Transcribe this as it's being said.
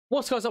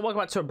What's guys up, welcome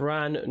back to a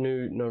brand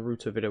new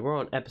Naruto video. We're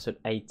on episode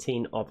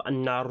 18 of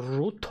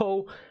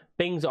Naruto.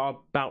 Things are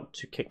about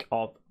to kick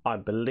off. I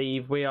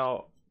believe we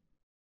are,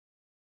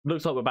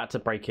 looks like we're about to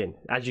break in,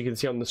 as you can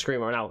see on the screen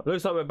right now. It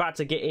looks like we're about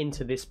to get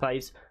into this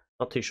place.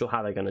 Not too sure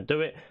how they're going to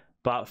do it,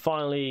 but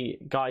finally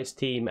Guy's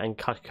team and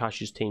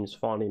Kakashi's teams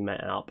finally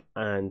met up,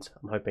 and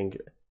I'm hoping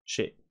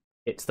shit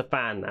it's the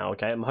fan now.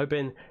 Okay, I'm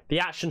hoping the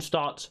action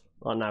starts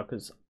right now,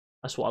 because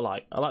that's what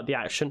I like the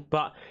action.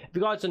 But if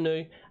you guys are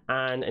new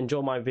and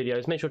enjoy my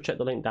videos, make sure to check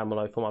the link down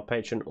below for my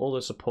Patreon. All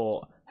the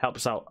support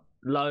helps out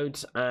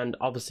loads, and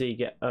obviously you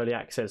get early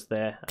access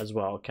there as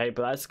well. Okay,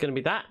 but that's gonna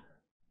be that.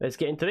 Let's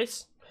get into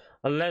this.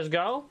 Let's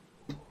go.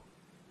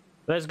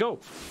 Let's go.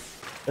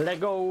 Let's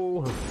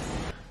go.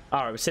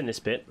 All right, we've seen this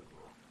bit.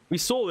 We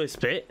saw this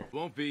bit.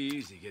 Won't be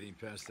easy getting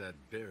past that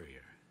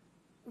barrier.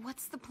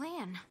 What's the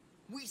plan?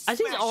 As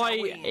his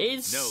eye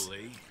is. No,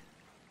 Lee.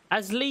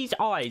 Has Lee's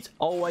eyes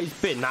always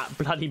been that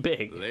bloody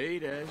big?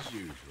 Late as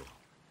usual,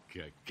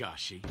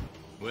 Kakashi.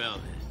 Well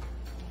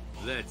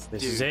then, let's do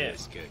This is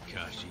this,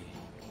 Kakashi.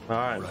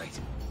 Alright. Right.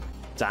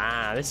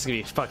 Damn, this is gonna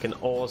be fucking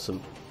awesome.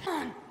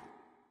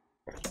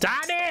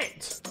 Damn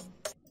it!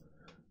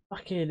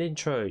 Fucking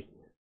intro.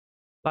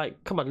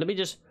 Like, come on, let me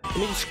just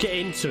get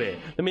into it.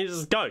 Let me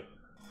just go.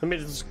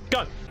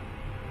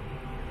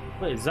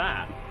 What is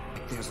that?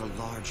 There's a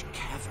large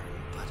cavern,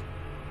 but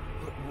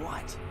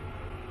what?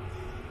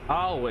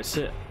 Oh, it's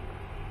it.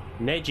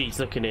 Neji's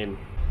looking in.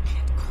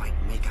 Can't quite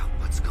make out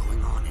what's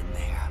going on in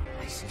there.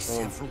 I see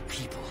several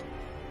people.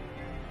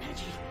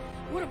 Neji,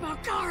 what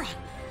about Gaara?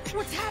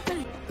 What's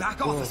happening?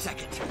 Back off a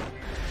second.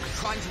 I'm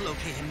trying to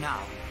locate him now.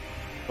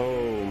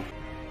 Oh,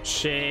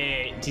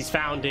 shit. He's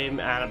found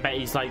him, and I bet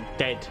he's like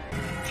dead.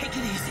 Take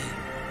it easy.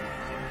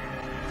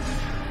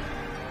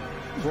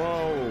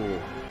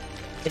 Whoa.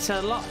 It's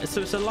a lot.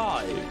 So it's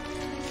alive.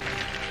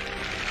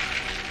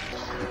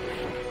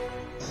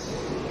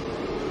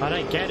 I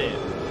don't get it.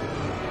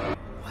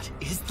 What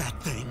is that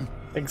thing?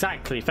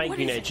 Exactly. Thank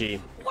you,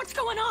 Neji. What's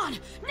going on?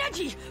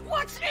 Neji,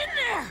 what's in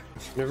there?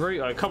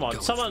 Naruto, come on,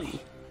 Go someone. with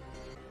me.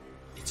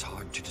 It's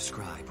hard to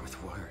describe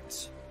with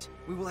words.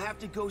 We will have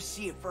to go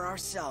see it for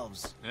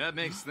ourselves. That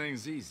makes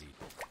things easy.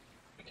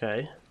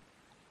 Okay.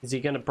 Is he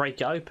gonna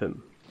break it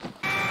open?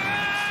 Come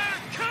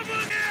on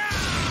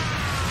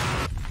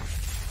here!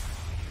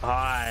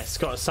 Ah, it's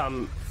got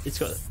some. It's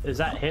got. Is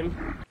that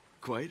him?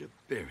 Quite a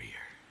barrier.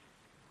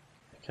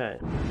 Okay.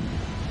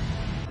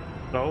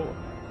 No.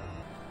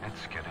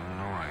 It's getting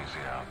noisy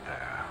out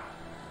there.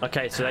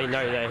 Okay, so they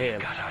know they're here.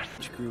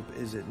 Which group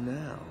is it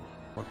now?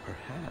 Or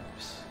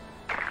perhaps...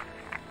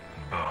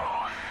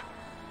 Both.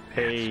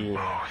 Hey, Both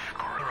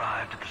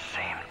arrived at the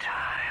same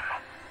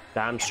time.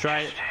 damn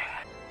straight.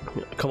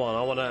 Interesting. Come on,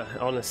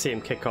 I wanna see him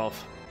kick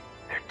off.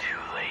 They're too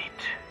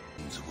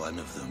late. One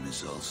of them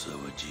is also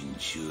a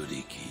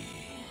Jinchuriki.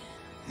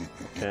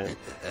 Okay.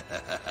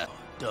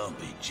 Don't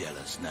be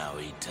jealous now,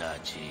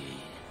 Itachi.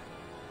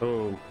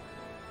 Boom.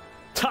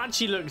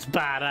 Tachi looks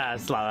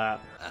badass like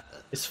that.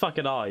 His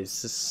fucking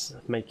eyes just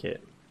make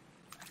it.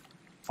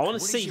 I want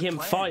to What see is your him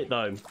plan? fight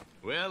though.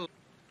 Well,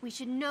 We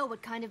should know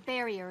what kind of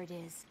barrier it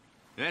is.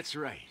 that's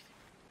right.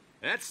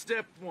 That's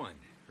step one,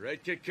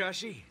 right,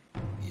 Kakashi?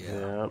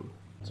 Yeah.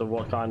 So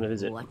what kind of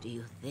is it? What do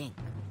you think?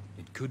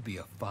 It could be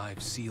a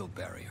 5-seal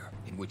barrier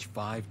in which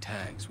 5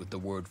 tags with the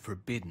word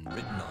forbidden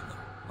written on them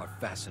are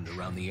fastened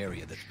around the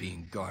area that's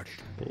being guarded.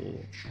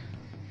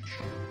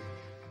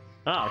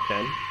 Ah,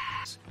 okay.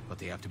 But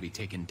they have to be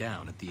taken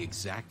down at the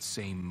exact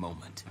same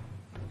moment.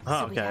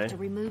 Ah, So we have okay. to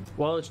remove.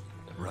 Well, it's,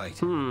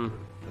 Right. I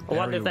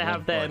wonder if they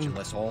have them.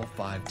 Unless all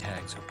 5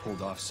 tags are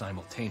pulled off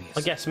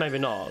simultaneously. I guess maybe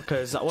not,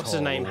 because what's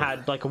his name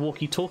had like a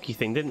walkie-talkie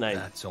thing, didn't they?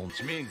 That's only.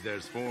 Which means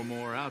there's 4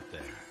 more out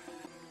there.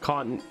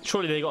 Can't.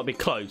 Surely they got to be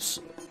close.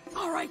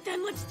 All right,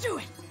 then let's do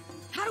it.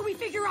 How do we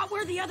figure out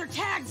where the other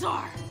tags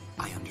are?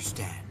 I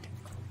understand.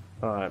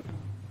 All right.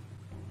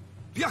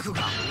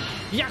 Byakugan!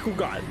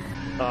 Yakugan.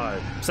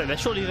 Alright. So they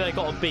surely they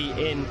got to be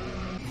in.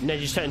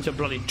 Neji's turned into a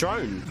bloody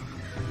drone.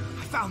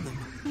 I found them.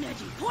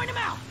 Neji, point him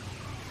out.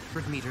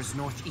 100 meters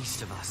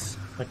northeast of us.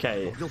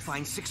 Okay. You'll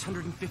find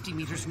 650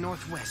 meters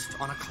northwest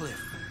on a cliff.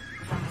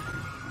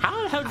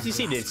 How the hell did you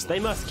see this? They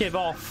must give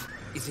off.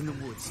 Is in the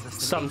woods less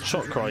than Some 800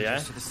 chakra, meters yeah?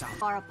 to the south.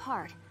 Far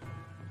apart.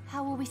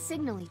 How will we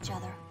signal each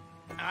other?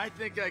 I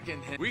think I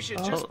can. We should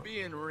Oh. just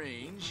be in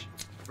range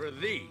for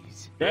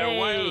these. Hey. They're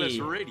wireless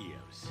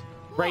radios.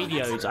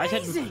 Radios. Whoa,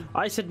 that's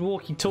I said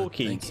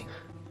walkie-talkies. thinking.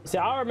 See,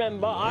 I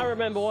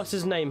remember what's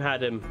his name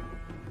had him.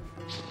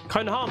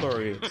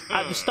 Konohamaru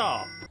at the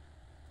start.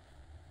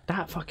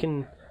 That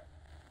fucking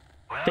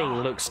thing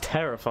looks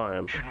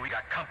terrifying. Shouldn't we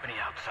got company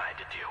outside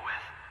to deal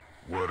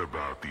with? What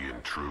about the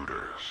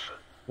intruders?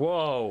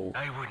 Whoa.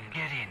 I wouldn't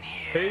get in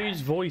here.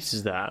 Whose voice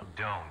is that?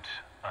 Don't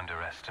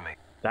underestimate.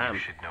 Damn. You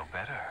should know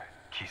better,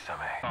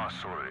 Kisame.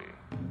 Asuri.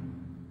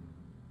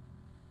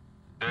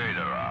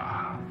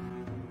 Deidara.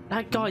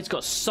 That guy's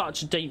got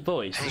such a deep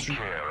voice. Take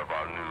care of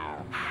our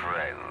new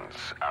friends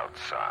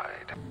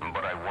outside.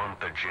 But I want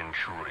the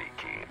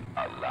Jinchuriki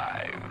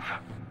alive.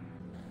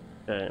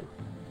 Okay.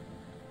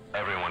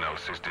 Everyone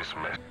else is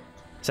dismissed.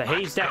 So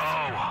he's deaf.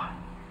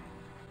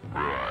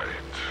 Right.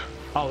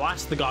 Oh,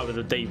 that's the guy with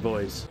the deep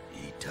voice.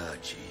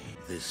 Itachi,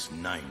 this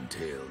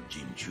nine-tailed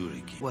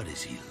Jinchuriki, what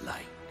is he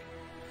like?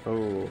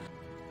 Oh.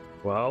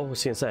 Well,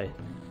 what's he gonna say?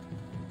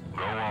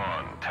 Go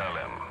on, tell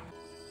him.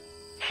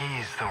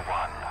 He's the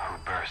one who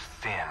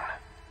bursts in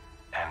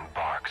and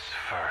barks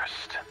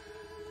first.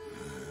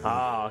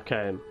 Ah,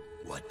 okay.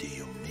 What do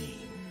you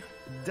mean?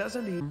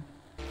 Doesn't he?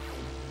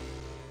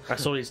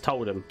 That's all he's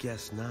told him.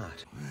 Guess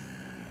not.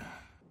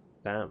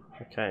 Damn.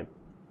 Okay.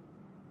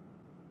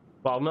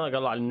 But I'm not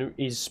gonna lie,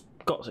 he's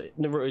got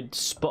Naruto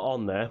spot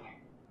on there.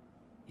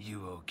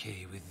 You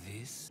okay with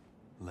this?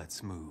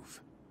 Let's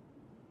move.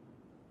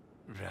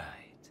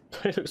 Right.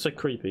 It looks so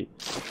creepy.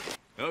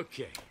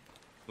 Okay,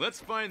 let's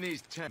find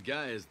these 10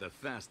 guys the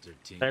faster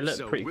team. They look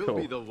so pretty we'll cool.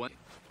 Be the one.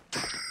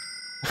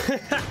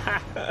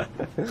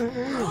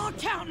 We're all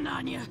counting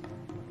on you.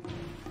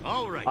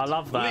 All right. I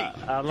love that.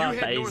 Lee, I love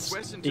you that head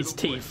northwest into his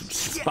the teeth woods.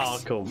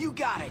 sparkle. You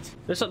got it.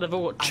 Looks like they've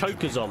all got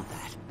chokers on.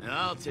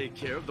 I'll take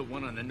care of the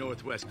one on the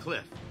northwest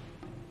cliff.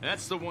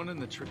 That's the one in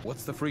the tree.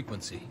 What's the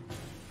frequency?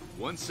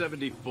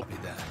 174. Copy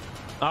that.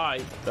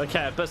 Alright,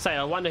 okay, but say,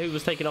 I wonder who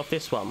was taking off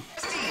this one.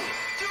 Do you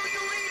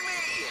read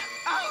me?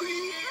 Oh,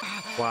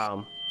 yeah.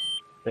 Wow.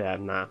 Yeah,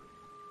 nah.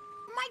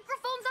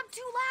 Microphone's up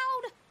too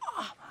loud.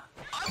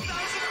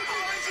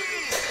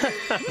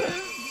 1,000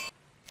 apologies.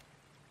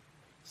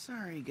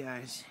 Sorry,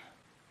 guys.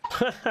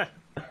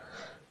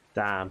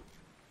 Damn.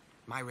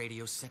 My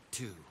radio's set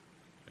too.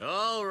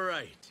 All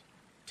right.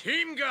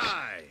 Team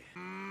guy.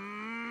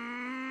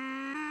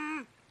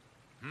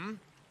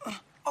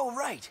 Oh,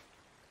 right.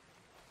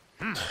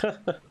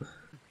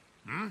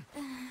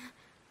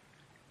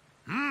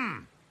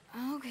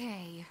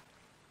 Okay.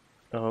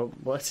 Oh,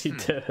 what's he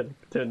doing?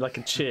 Doing like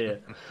a cheer.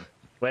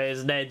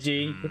 Where's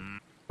Neji?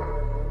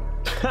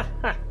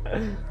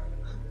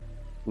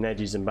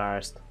 Neji's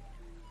embarrassed.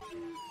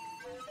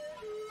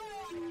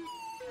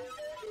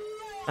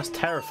 That's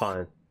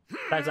terrifying.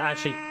 That's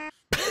actually...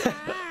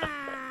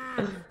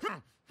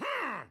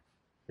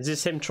 Is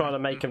this him trying to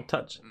make him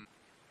touch?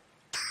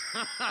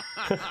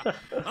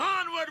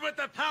 Onward with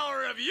the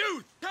power of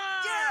youth.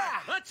 Yeah!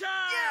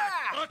 Attack!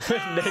 Yeah!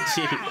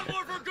 Neji.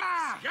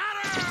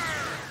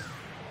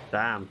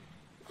 Damn.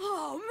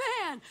 Oh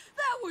man,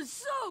 that was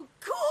so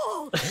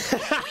cool. We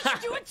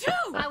should do it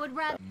too. I would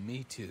rather.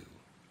 Me too.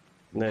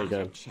 There you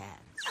go.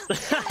 I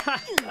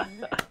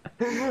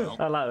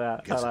like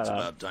that. Guess I like it's that.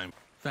 about time.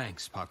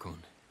 Thanks, Pakun.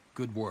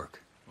 Good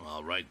work.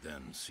 All right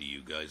then. See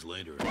you guys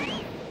later.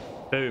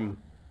 Boom.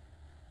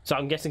 So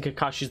I'm guessing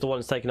Kakashi's the one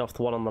who's taking off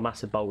the one on the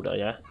massive boulder,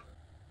 yeah?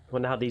 I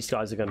wonder how these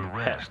guys are going to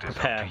Rest is up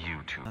prepare. to you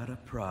two. Not a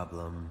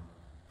problem.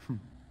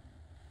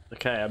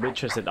 Okay, I'm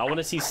interested. I want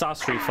to see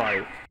Sasuke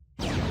fight.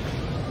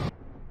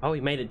 Oh,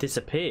 he made it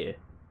disappear.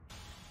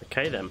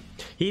 Okay then.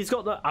 He's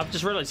got the... I've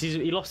just realised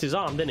he lost his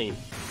arm, didn't he?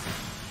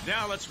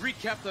 Now let's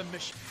recap the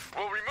mission.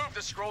 We'll remove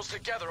the scrolls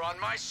together on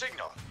my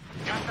signal.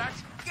 Got that?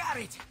 Got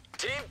it.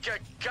 Team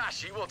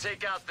Kakashi will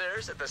take out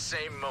theirs at the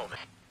same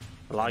moment.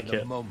 I like In it.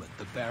 the moment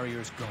the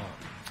barrier's gone,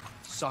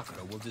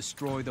 Sakura will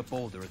destroy the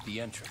boulder at the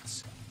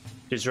entrance.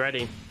 He's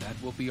ready.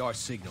 That will be our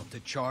signal to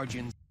charge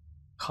in.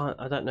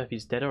 I don't know if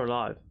he's dead or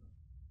alive.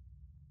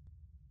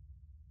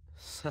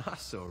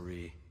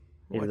 Sasori.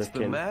 You're What's the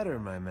looking- matter,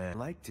 my man? I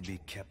like to be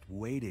kept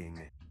waiting.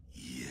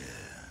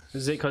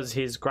 Is it because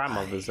his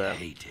grandmother's there?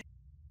 Hate it.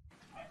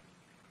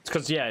 It's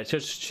because, yeah, it's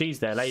because she's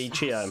there, Lady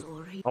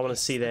Chio. I want to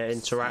see their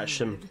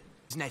interaction.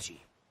 Neji,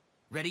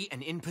 ready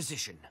and in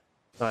position.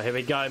 Alright, here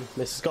we go.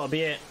 This has got to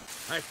be it.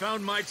 I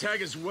found my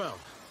tag as well.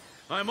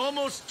 I'm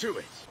almost to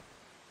it.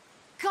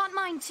 Got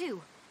mine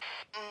too.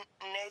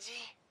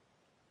 Neji?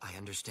 I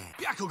understand.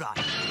 Byakugan!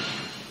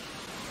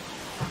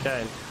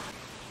 Okay.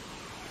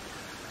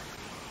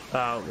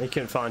 Oh, he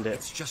couldn't find it.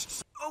 It's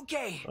just...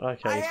 Okay.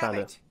 Okay, he found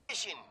it.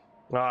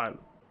 Alright.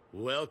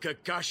 Well,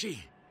 Kakashi,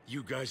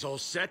 you guys all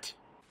set?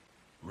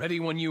 Ready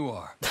when you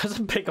are. That's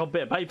a big old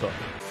bit of paper.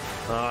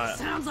 Alright.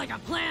 Sounds like a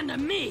plan to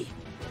me.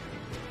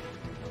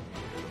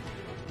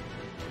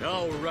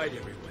 All right,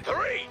 everyone.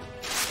 3!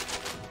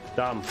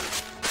 Done.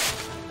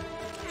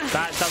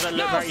 That doesn't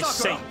look very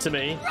Sakura. sick to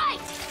me. Right.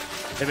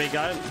 Here we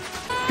go.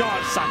 Go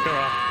on,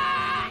 Sakura.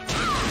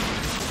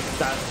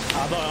 I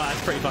thought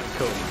that's pretty fucking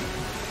cool.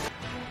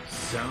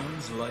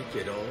 Sounds like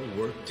it all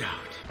worked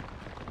out.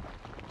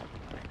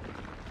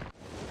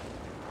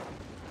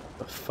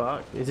 The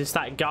fuck? Is this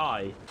that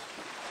guy?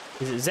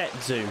 Is it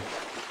Zetsu?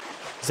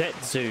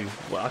 Zetsu.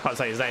 Well, I can't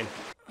say his name.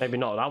 Maybe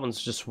not. That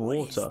one's just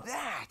water. What is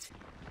that?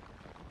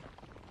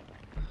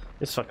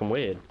 It's fucking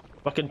weird.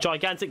 Fucking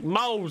gigantic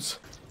moles.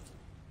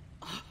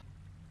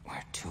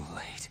 We're too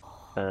late.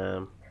 I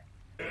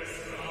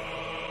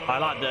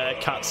like the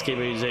Katsuki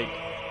music.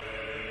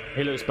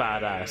 He looks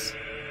badass.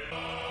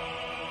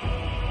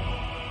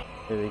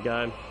 Here we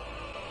go.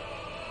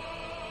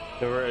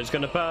 Naruto's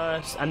gonna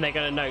burst, and they're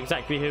gonna know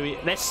exactly who he.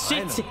 They're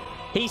sitting.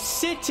 He's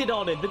sitting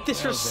on it. The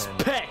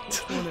disrespect.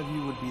 One of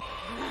you would be.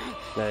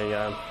 There you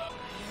go.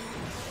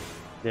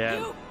 Yeah.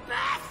 You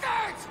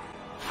bastards!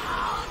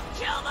 I'll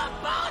kill the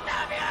both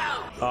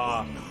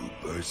Deidara.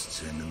 Who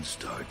bursts in and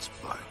starts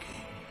barking.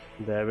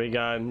 There we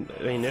go.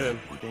 He knew him.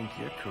 I think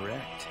you're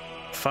correct.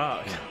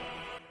 Fuck.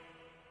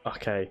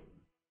 Okay.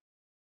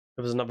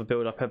 There was another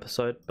build-up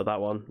episode, but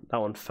that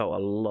one felt a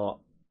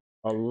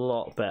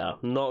lot better.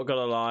 Not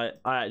gonna lie,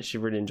 I actually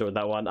really enjoyed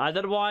that one. I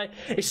don't know why.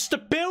 It's just a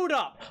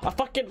build-up. I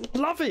fucking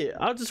love it.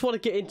 I just want to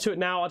get into it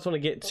now. I just want to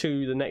get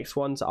to the next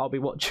one, so I'll be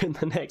watching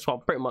the next one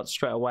pretty much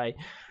straight away.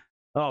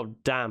 Oh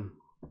damn.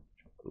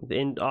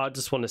 I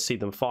just want to see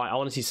them fight. I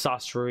want to see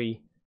Sasori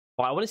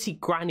fight. I want to see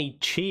Granny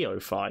Chio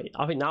fight.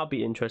 I think that would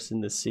be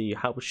interesting to see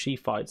how she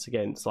fights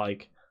against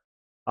like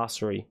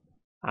Sasori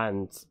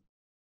and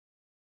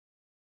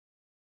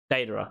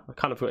Deidara. I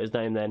kind of forgot his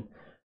name then.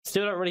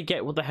 Still don't really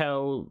get what the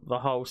hell the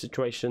whole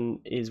situation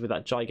is with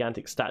that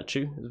gigantic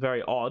statue. It's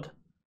very odd.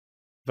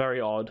 Very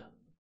odd.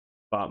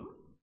 But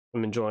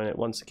I'm enjoying it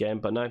once again.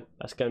 But no,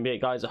 that's going to be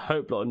it, guys. I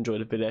hope you all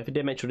enjoyed the video. If you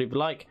did, make sure to leave a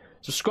like,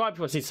 subscribe if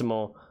you want to see some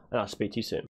more, and I'll speak to you soon.